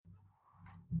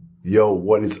Yo,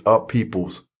 what is up,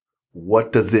 peoples?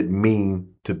 What does it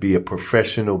mean to be a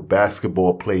professional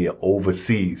basketball player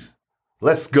overseas?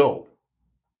 Let's go.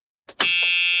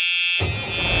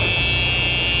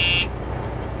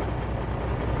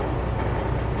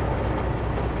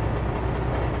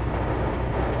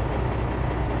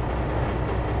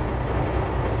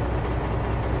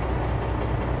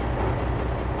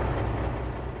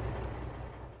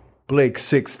 Blake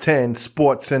 610,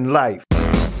 Sports and Life.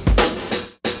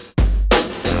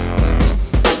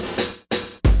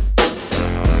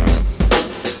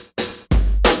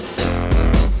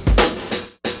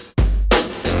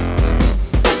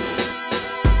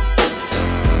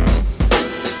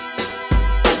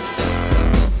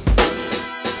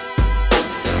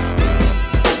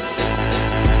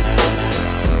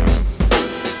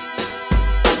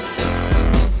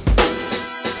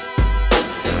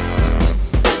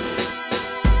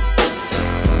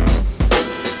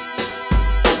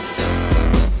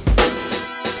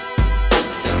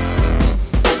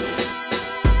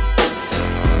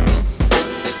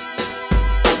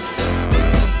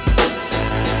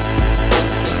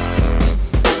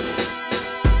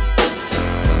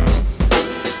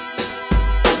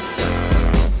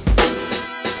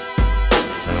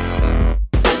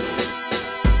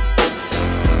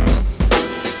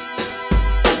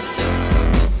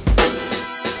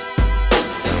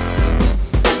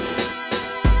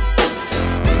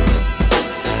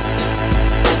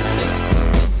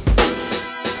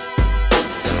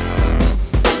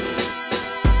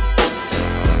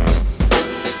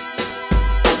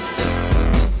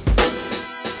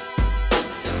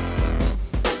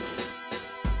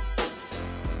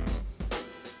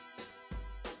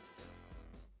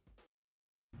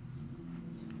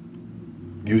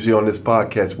 Usually on this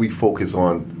podcast, we focus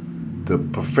on the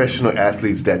professional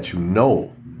athletes that you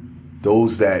know,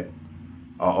 those that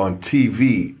are on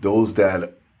TV, those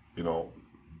that,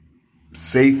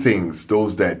 say things,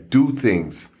 those that do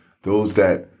things, those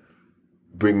that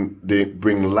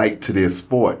bring light to their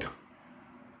sport.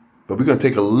 But we're going to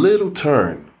take a little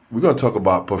turn. We're going to talk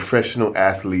about professional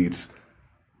athletes,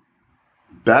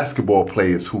 basketball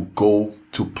players who go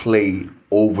to play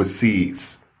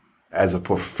overseas as a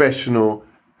professional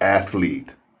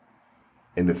athlete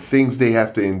and the things they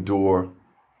have to endure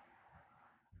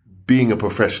being a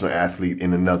professional athlete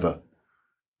in another.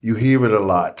 You hear it a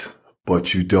lot,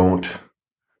 but you don't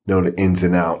know the ins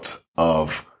and outs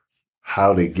of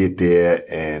how they get there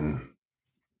and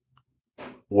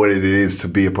what it is to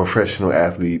be a professional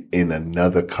athlete in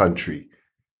another country.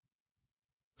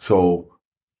 So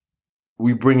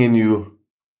we bring in you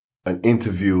an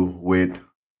interview with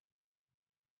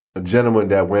a gentleman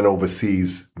that went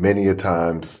overseas many a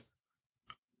times.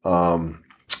 And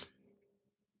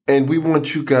we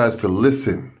want you guys to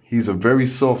listen. He's a very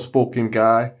soft-spoken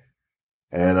guy.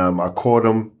 And I caught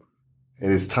him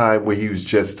in his time where he was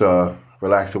just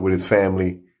relaxing with his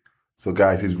family. So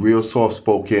guys, he's real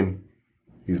soft-spoken.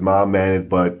 He's mild-mannered,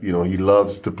 but, he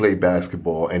loves to play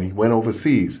basketball. And he went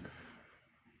overseas.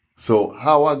 So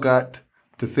how I got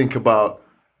to think about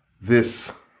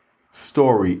this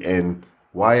story and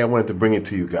why I wanted to bring it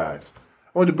to you guys.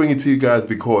 I wanted to bring it to you guys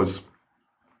because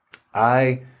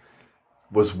I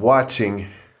was watching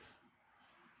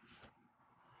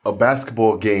a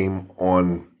basketball game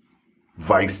on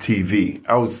Vice TV.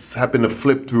 I happened to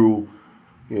flip through,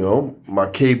 my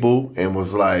cable and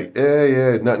was like,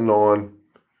 yeah, nothing on.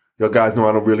 Y'all guys know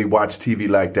I don't really watch TV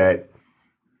like that.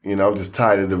 I was just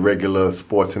tired of the regular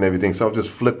sports and everything. So I was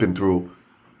just flipping through.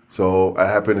 So I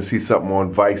happened to see something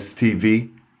on Vice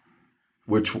TV.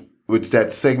 Which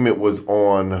that segment was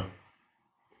on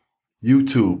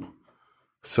YouTube.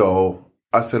 So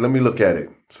I said, let me look at it.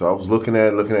 So I was looking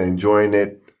at it, enjoying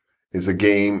it. It's a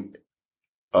game.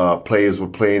 Players were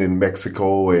playing in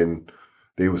Mexico and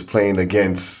they was playing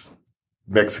against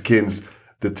Mexicans.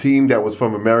 The team that was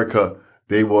from America,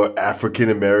 they were African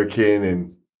American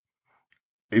and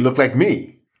they looked like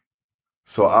me.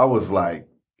 So I was like,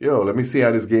 let me see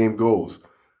how this game goes.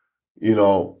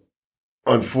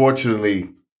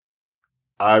 Unfortunately,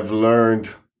 I've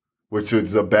learned, which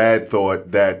is a bad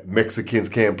thought, that Mexicans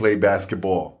can't play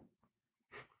basketball.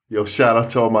 Shout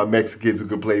out to all my Mexicans who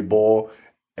can play ball,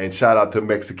 and shout out to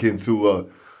Mexicans who are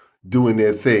doing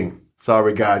their thing.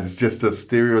 Sorry, guys, it's just a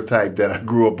stereotype that I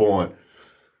grew up on.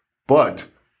 But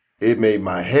it made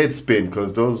my head spin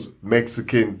because those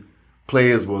Mexican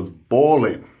players was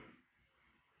balling.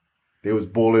 They was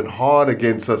balling hard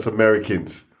against us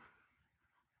Americans.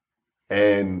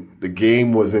 And the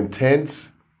game was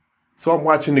intense. So I'm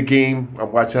watching the game.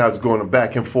 I'm watching how it's going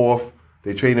back and forth.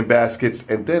 They trading baskets.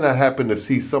 And then I happen to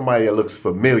see somebody that looks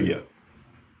familiar.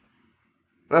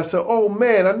 And I said, oh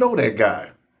man, I know that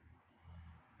guy.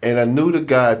 And I knew the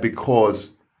guy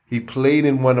because he played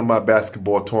in one of my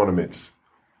basketball tournaments.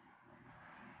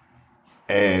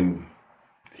 And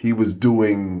he was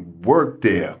doing work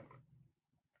there.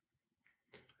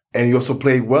 And he also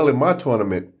played well in my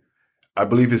tournament. I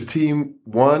believe his team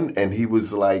won, and he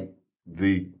was like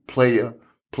the player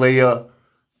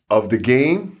of the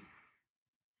game.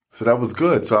 So that was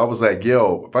good. So I was like,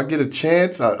 yo, if I get a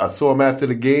chance, I saw him after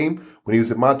the game when he was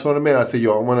at my tournament. I said,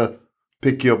 yo, I want to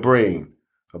pick your brain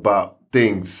about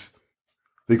things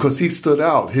because he stood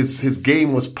out. His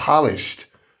game was polished.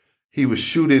 He was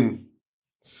shooting,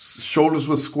 shoulders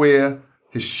were square.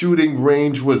 His shooting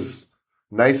range was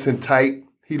nice and tight.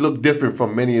 He looked different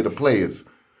from many of the players.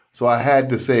 So I had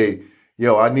to say,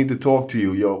 yo, I need to talk to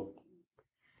you. Yo,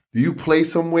 do you play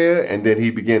somewhere? And then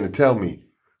he began to tell me.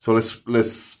 So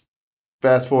let's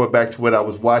fast forward back to what I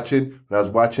was watching. When I was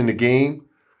watching the game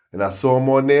and I saw him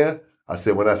on there, I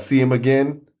said, when I see him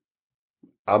again,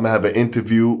 I'm going to have an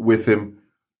interview with him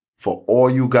for all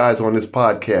you guys on this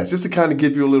podcast, just to kind of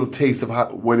give you a little taste of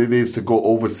what it is to go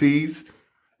overseas.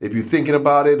 If you're thinking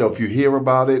about it or if you hear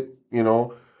about it, you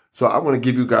know. So I want to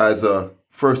give you guys a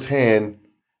firsthand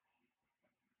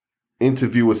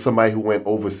interview with somebody who went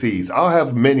overseas. I'll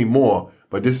have many more,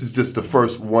 but this is just the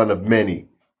first one of many.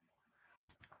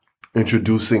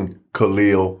 Introducing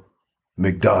Khalil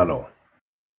McDonald.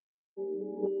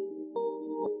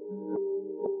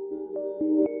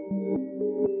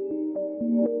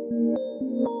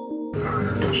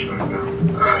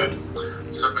 Alright,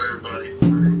 what's up everybody?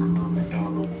 I'm Khalil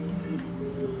McDonald.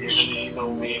 Usually you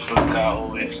know me from the guy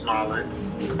always smiling.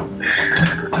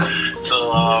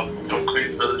 So from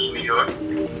Queens Village, New York.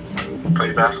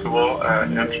 Play basketball at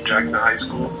Andrew Jackson High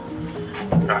School.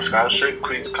 Got scholarship,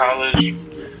 Queens College.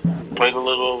 Played a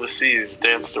little overseas,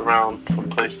 danced around from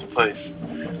place to place.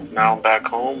 Now I'm back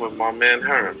home with my man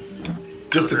Herm.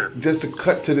 Just to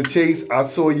cut to the chase, I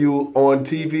saw you on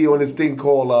TV on this thing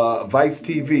called Vice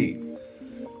TV,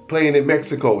 playing in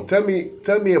Mexico. Tell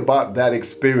me about that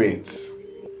experience.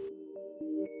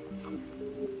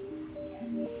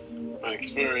 My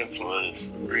experience was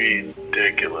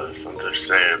ridiculous. I'm just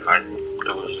saying, like,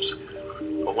 it was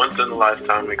a once in a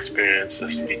lifetime experience.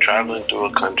 Just to be traveling through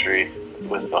a country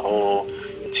with the whole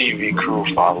TV crew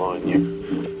following you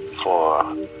for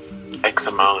X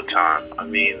amount of time. I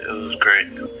mean, it was great.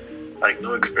 Like,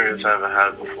 no experience I ever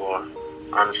had before.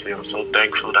 Honestly, I'm so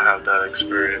thankful to have that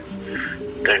experience.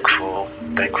 Thankful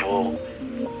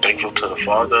to the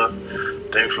Father.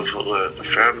 Thankful for the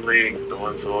family, the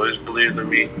ones who always believed in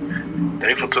me.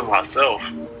 Thankful to myself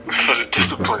for the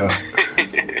discipline.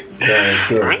 That's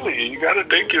good. Really, you gotta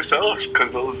thank yourself,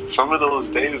 because some of those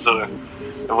days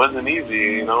it wasn't easy,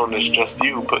 you know, and it's just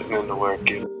you putting in the work.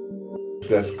 You know?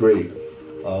 That's great.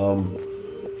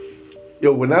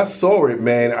 When I saw it,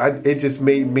 man, it just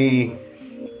made me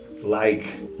like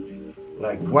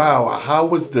wow. How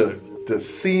was the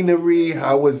scenery?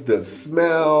 How was the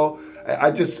smell?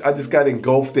 I just got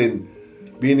engulfed in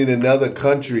being in another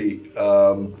country,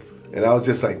 and I was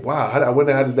just like, wow. I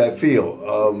wonder how does that feel?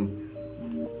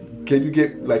 Can you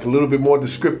get like a little bit more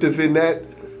descriptive in that?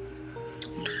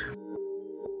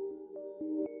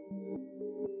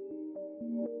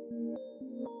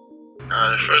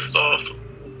 First off,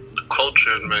 the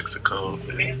culture in Mexico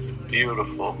is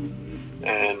beautiful,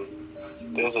 and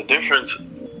there's a difference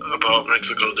about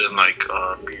Mexico than like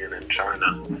being in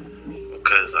China,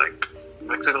 because like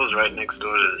Mexico's right next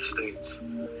door to the States,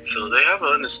 so they have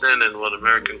an understanding what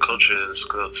American culture is,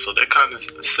 so they're kind of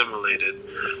assimilated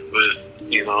with,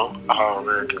 you know, how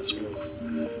Americans move.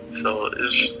 So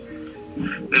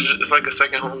it's like a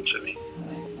second home to me.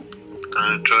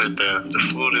 I enjoyed that. The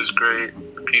food is great.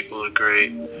 The people are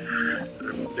great.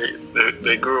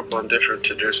 They grew up on different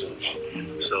traditions.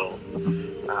 So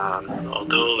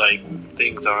although like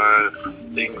things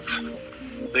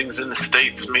in the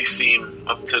States may seem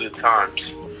up to the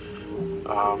times,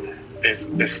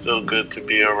 it's still good to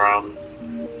be around.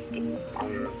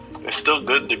 It's still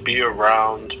good to be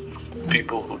around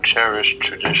people who cherish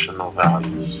traditional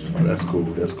values. Oh, that's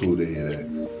cool. That's cool to hear that.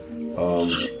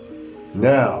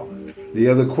 Now, the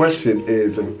other question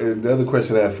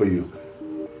I have for you: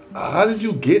 how did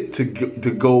you get to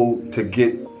go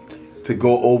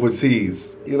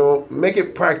overseas? You know, make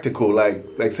it practical. Like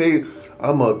say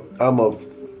I'm a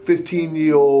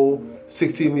 15-year-old,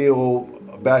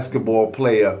 16-year-old basketball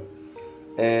player,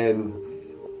 and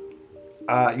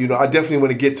I definitely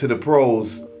want to get to the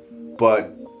pros,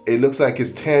 but it looks like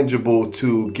it's tangible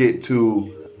to get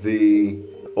to the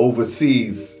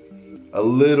overseas a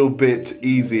little bit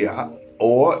easier.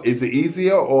 Or is it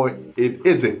easier or it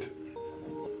isn't?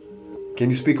 Can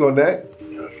you speak on that?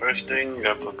 The first thing, you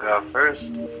gotta put God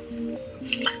first.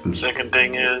 Second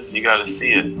thing is, you gotta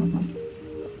see it.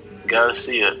 You gotta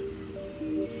see it.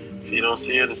 If you don't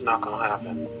see it, it's not gonna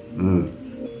happen. You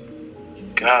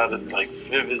gotta, like,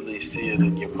 vividly see it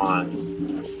in your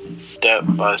mind, step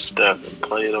by step, and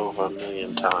play it over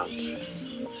 1,000,000 times.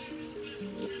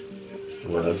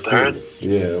 Well, that's Third? cool.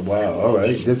 Yeah, wow, all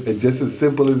right. Just as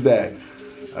simple as that.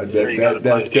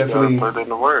 That's definitely... You gotta put in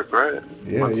the work, right?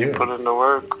 Yeah, Once you put in the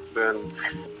work, then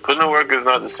putting in the work is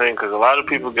not the same, because a lot of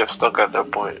people get stuck at that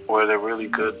point where they're really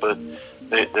good, but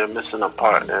they're missing a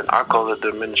part, and I call it the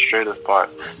administrative part.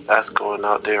 That's going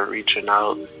out there, reaching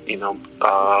out,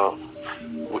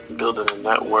 building a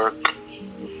network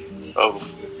of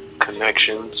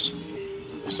connections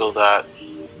so that,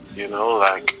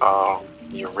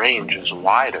 your range is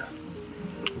wider.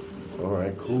 All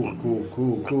right, cool.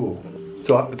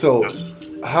 So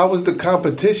how was the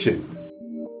competition?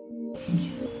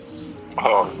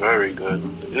 Oh, very good.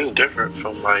 It's different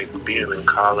from like being in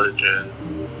college and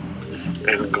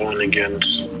going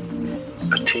against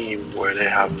a team where they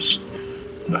have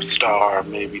a star,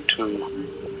 maybe two,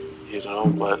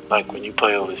 but like when you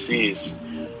play overseas,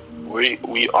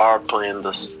 we are playing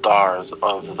the stars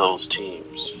of those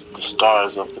teams, the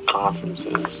stars of the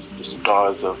conferences, the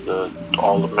stars of the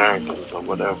All-Americans or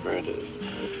whatever it is.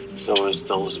 So it's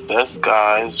those best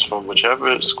guys from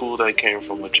whichever school they came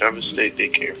from, whichever state they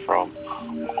came from,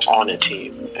 on a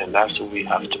team, and that's who we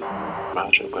have to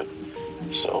match it with.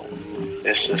 So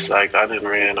it's just like I done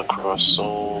ran across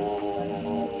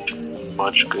so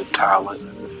much good talent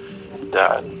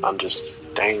that I'm just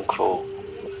thankful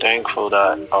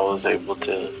that I was able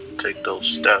to take those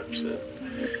steps, and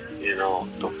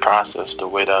the process, the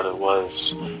way that it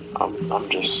was, I'm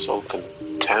just so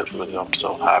content with it. I'm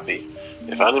so happy.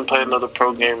 If I didn't play another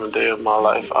pro game a day of my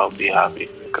life, I'll be happy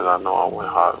because I know I went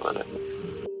hard with it.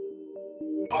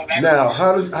 Now,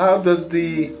 how does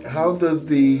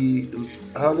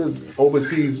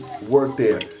overseas work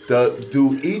there?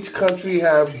 Do each country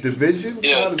have divisions?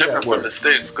 Yeah, it's different from the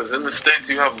States, because in the States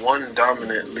you have one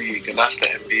dominant league, and that's the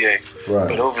NBA. Right.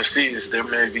 But overseas there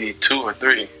may be 2 or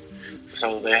 3.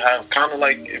 So they have kind of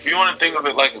like, if you want to think of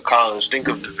it like a college, think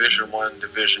of Division 1,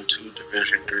 Division 2,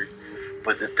 Division 3.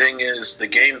 But the thing is, the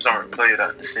games aren't played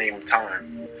at the same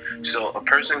time. So a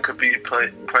person could be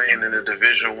playing in a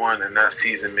Division 1, and that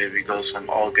season maybe goes from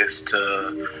August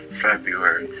to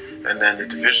February. And then the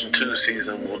Division 2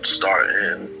 season will start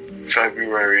in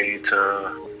February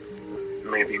to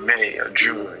maybe May or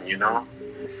June, You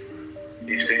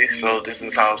see? So this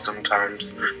is how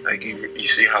sometimes, like, you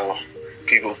see how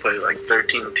people play like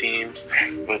 13 teams,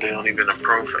 but they only been a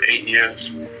pro for 8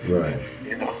 years. Right.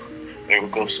 They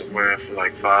would go somewhere for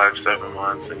like 5-7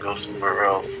 months and go somewhere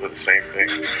else for the same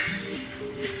thing.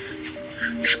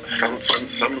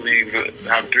 Some leagues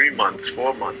have 3 months,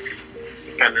 4 months,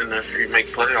 depending if you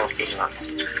make playoffs or not.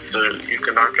 So you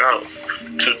can knock out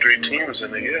 2-3 teams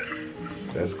in a year.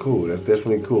 That's cool. That's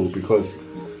definitely cool, because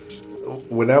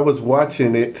when I was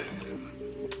watching it,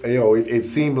 it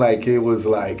seemed like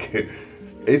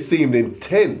it seemed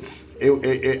intense.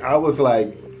 I was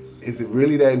like, is it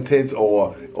really that intense,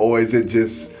 or is it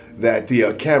just that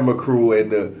the camera crew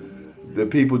and the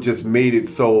people just made it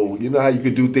so, how you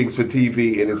could do things for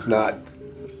TV and it's not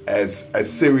as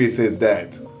serious as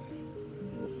that?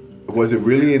 Was it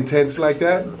really intense like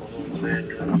that?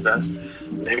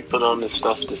 They put on this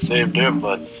stuff to save their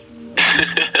butts.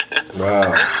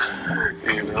 Wow.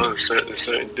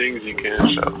 Certain things you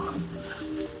can't show.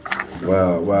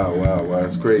 Wow,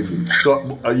 that's crazy.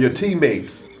 So your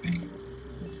teammates,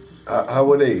 how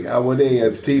were they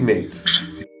as teammates?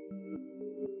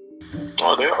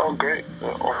 Oh, they're all great.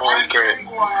 They're all great.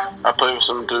 I play with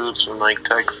some dudes from like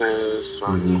Texas,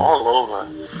 from all over,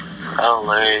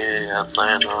 LA,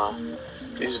 Atlanta.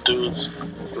 These dudes,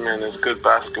 man, there's good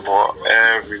basketball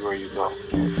everywhere you go.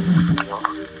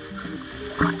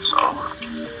 So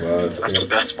that's the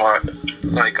best part.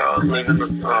 Like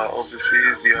living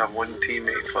overseas, you have one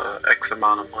teammate for X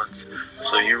amount of months,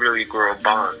 so you really grow a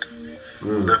bond.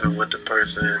 Living with the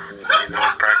person,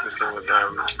 practicing with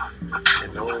them.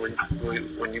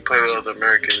 When you play with other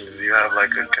Americans, you have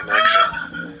like a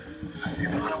connection.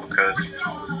 Because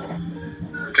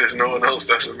there's no one else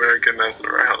that's American that's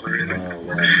around, really.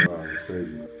 Wow, that's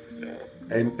crazy. Yeah.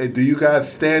 And do you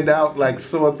guys stand out like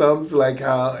sore thumbs? Like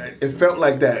how it felt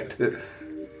like that?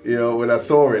 When I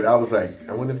saw it, I was like,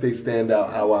 I wonder if they stand out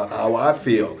how I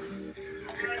feel.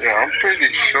 Yeah, I'm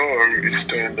pretty sure you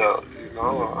stand out.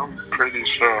 I'm pretty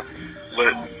sure.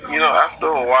 But, after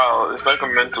a while, it's like a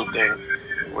mental thing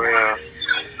where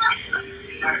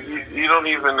you don't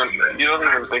even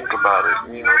think about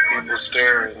it. You know, people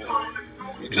staring.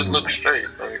 You just look straight.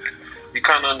 Like, you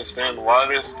kind of understand why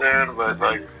they're staring, but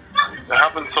like, it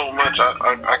happens so much.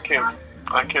 I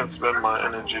can't spend my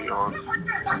energy on,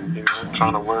 you know,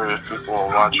 trying to worry if people are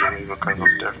watching me because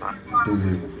I'm different.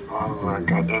 Mm-hmm. Like,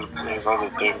 there's other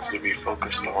things to be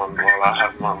focused on while I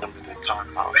have my limited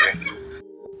time out here.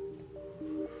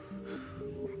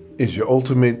 Is your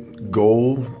ultimate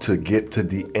goal to get to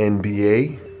the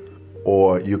NBA,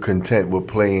 or you're content with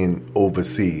playing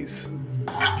overseas?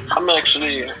 I'm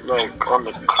actually like on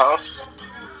the cusp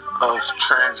of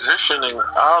transitioning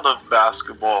out of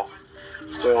basketball.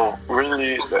 So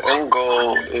really, the end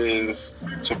goal is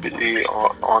to be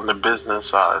on the business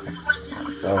side.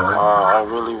 All right. I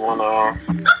really wanna.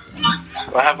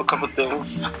 I have a couple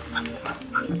things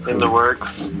in the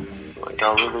works. Like,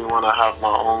 I really wanna have my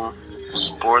own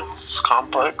sports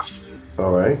complex.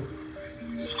 All right.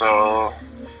 So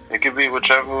it could be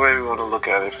whichever way we want to look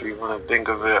at it. If you want to think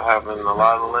of it having a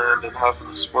lot of land and having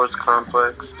a sports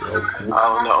complex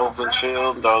out in the open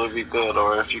field, that would be good.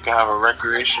 Or if you can have a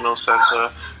recreational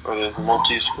center where there's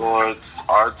multi-sports,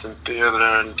 arts and theater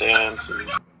and dance.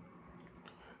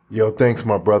 Yo, thanks,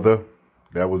 my brother.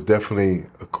 That was definitely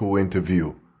a cool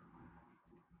interview.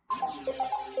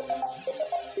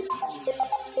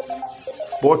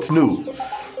 Sports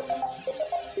news.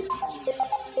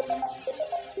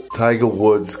 Tiger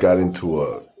Woods got into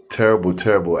a terrible,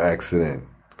 terrible accident.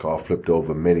 Car flipped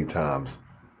over many times.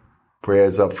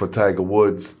 Prayers up for Tiger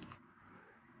Woods.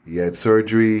 He had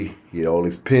surgery. He had all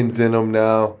his pins in him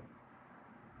now.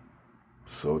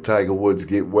 So Tiger Woods,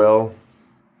 get well.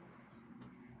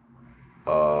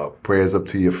 Prayers up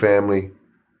to your family.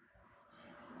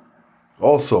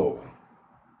 Also,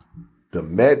 the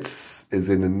Mets is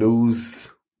in the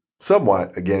news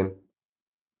somewhat again.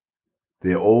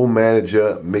 Their old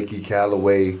manager, Mickey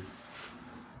Callaway,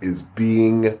 is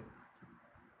being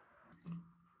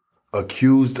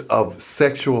accused of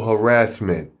sexual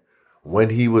harassment when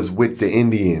he was with the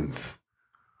Indians.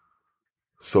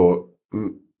 So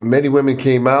many women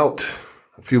came out,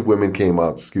 a few women came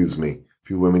out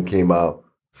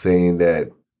saying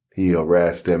that he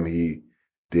harassed them, he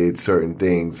did certain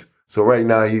things. So right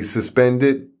now he's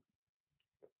suspended,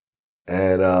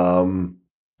 and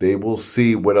they will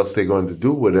see what else they're going to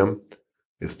do with him.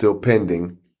 It's still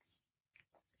pending.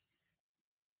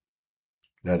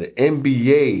 Now the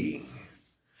NBA,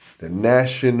 the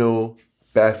National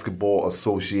Basketball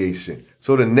Association.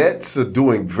 So the Nets are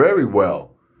doing very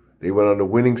well. They went on a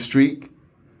winning streak,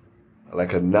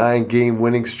 like a 9-game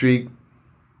winning streak.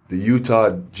 The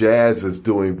Utah Jazz is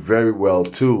doing very well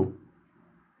too.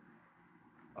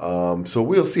 So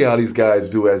we'll see how these guys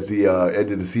do as the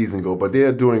end of the season go. But they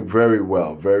are doing very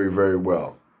well, very, very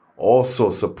well.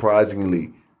 Also,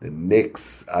 surprisingly, the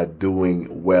Knicks are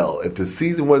doing well. If the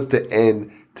season was to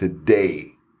end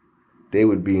today, they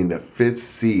would be in the 5th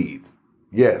seed.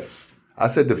 Yes, I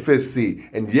said the 5th seed.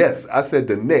 And yes, I said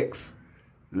the Knicks.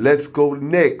 Let's go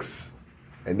Knicks.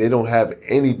 And they don't have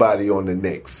anybody on the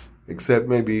Knicks except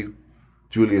maybe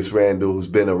Julius Randle, who's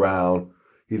been around.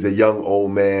 He's a young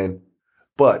old man.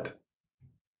 But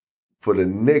for the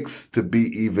Knicks to be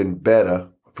even better,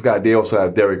 I forgot they also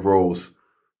have Derrick Rose.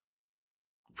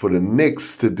 For the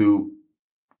Knicks to do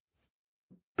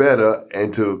better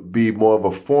and to be more of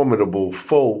a formidable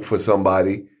foe for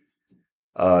somebody,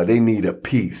 they need a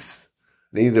piece.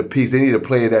 They need a piece. They need a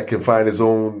player that can find his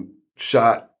own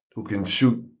shot, who can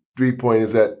shoot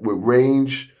three-pointers with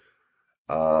range,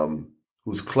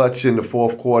 who's clutch in the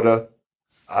fourth quarter.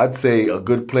 I'd say a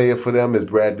good player for them is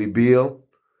Bradley Beal,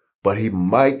 but he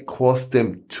might cost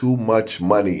them too much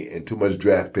money and too much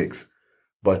draft picks.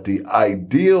 But the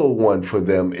ideal one for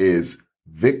them is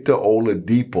Victor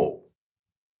Oladipo.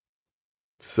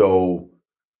 So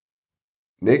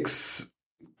Knicks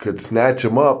could snatch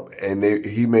him up, and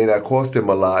he may not cost them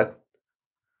a lot.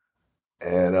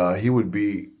 And he would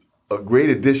be a great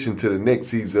addition to the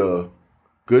Knicks. He's a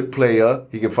good player.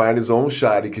 He can find his own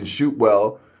shot. He can shoot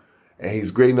well. And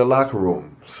he's great in the locker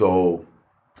room. So,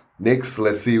 Knicks,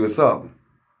 let's see what's up.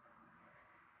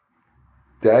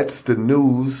 That's the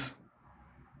news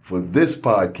for this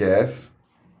podcast.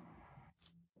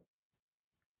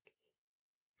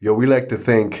 Yo, we like to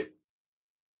thank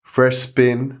Fresh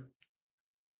Spin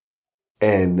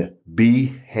and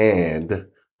B-Hand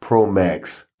Pro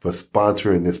Max for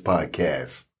sponsoring this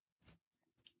podcast.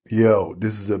 Yo,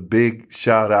 this is a big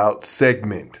shout out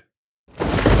segment.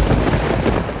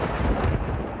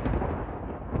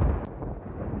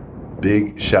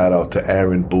 Big shout out to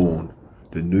Aaron Boone,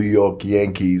 the New York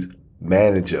Yankees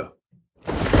manager.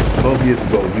 12 years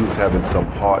ago, he was having some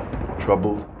heart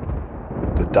trouble.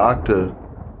 doctor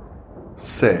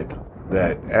said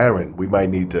that, Aaron, we might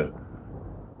need to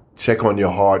check on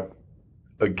your heart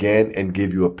again and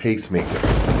give you a pacemaker.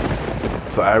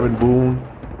 So Aaron Boone,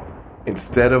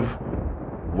 instead of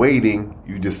waiting,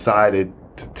 you decided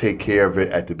to take care of it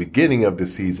at the beginning of the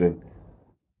season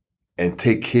and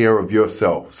take care of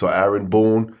yourself. So Aaron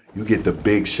Boone, you get the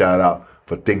big shout out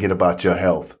for thinking about your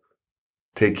health.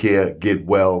 Take care, get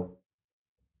well.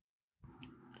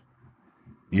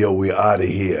 Yo, we're out of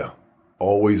here.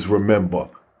 Always remember,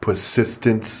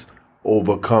 persistence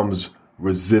overcomes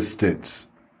resistance.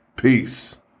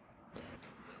 Peace.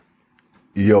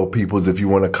 Yo, peoples, if you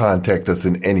want to contact us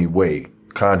in any way,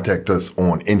 contact us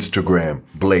on Instagram,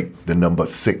 Blake, the number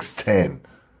 610.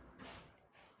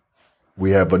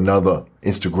 We have another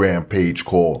Instagram page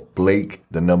called Blake,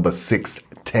 the number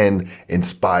 610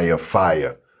 Inspire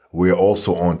Fire. We're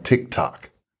also on TikTok,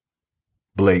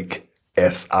 Blake,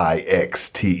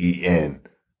 SIXTEN.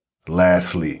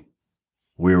 Lastly,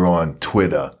 we're on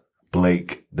Twitter,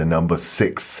 Blake, the number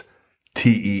 6,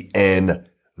 TEN,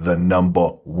 the number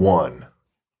 1.